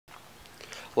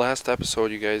Last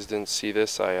episode you guys didn't see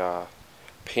this. I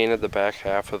painted the back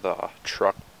half of the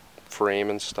truck frame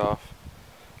and stuff,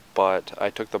 but I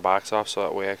took the box off so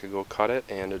that way I could go cut it,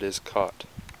 and it is cut.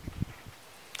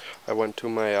 I went to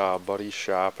my buddy's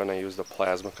shop and I used a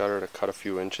plasma cutter to cut a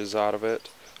few inches out of it.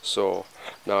 So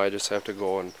now I just have to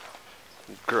go and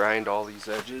grind all these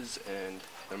edges and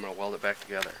I'm going to weld it back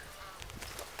together.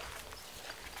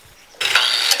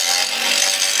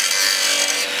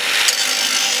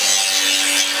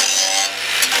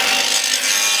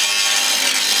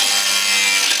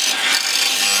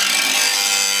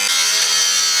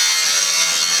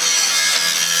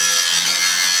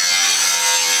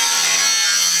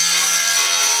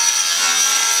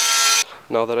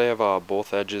 Now that I have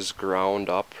both edges ground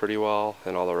up pretty well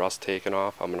and all the rust taken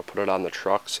off, I'm going to put it on the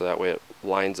truck so that way it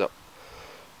lines up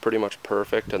pretty much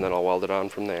perfect, and then I'll weld it on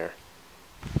from there.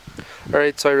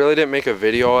 Alright, so I really didn't make a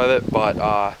video of it, but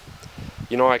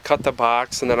you know, I cut the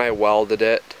box and then I welded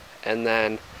it, and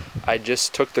then I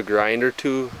just took the grinder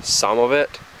to some of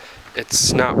it.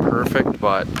 It's not perfect,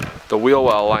 but the wheel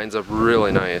well lines up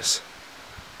really nice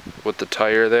with the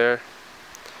tire there,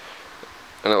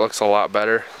 and it looks a lot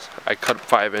better. I cut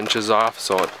 5 inches off,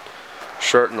 so it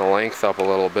shortened the length up a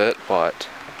little bit, but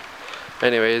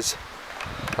anyways,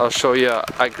 I'll show you.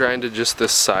 I grinded just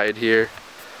this side here.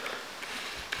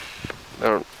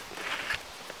 I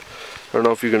don't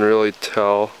know if you can really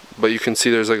tell, but you can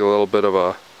see there's like a little bit of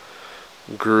a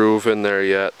groove in there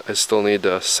yet. I still need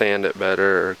to sand it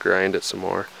better or grind it some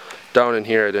more. Down in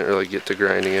here I didn't really get to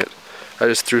grinding it. I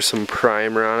just threw some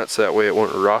primer on it so that way it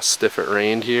won't rust if it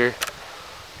rained here.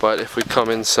 But if we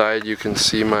come inside, you can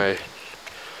see my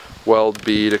weld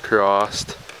bead across.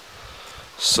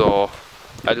 So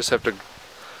I just have to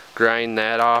grind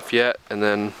that off yet, and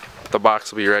then the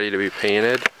box will be ready to be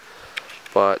painted.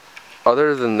 But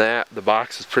other than that, the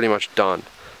box is pretty much done.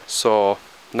 So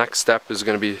next step is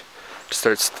going to be to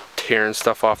start tearing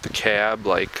stuff off the cab,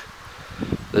 like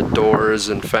the doors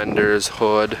and fenders,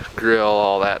 hood, grill,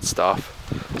 all that stuff.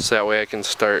 So that way I can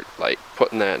start like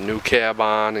putting that new cab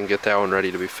on and get that one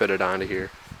ready to be fitted onto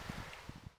here.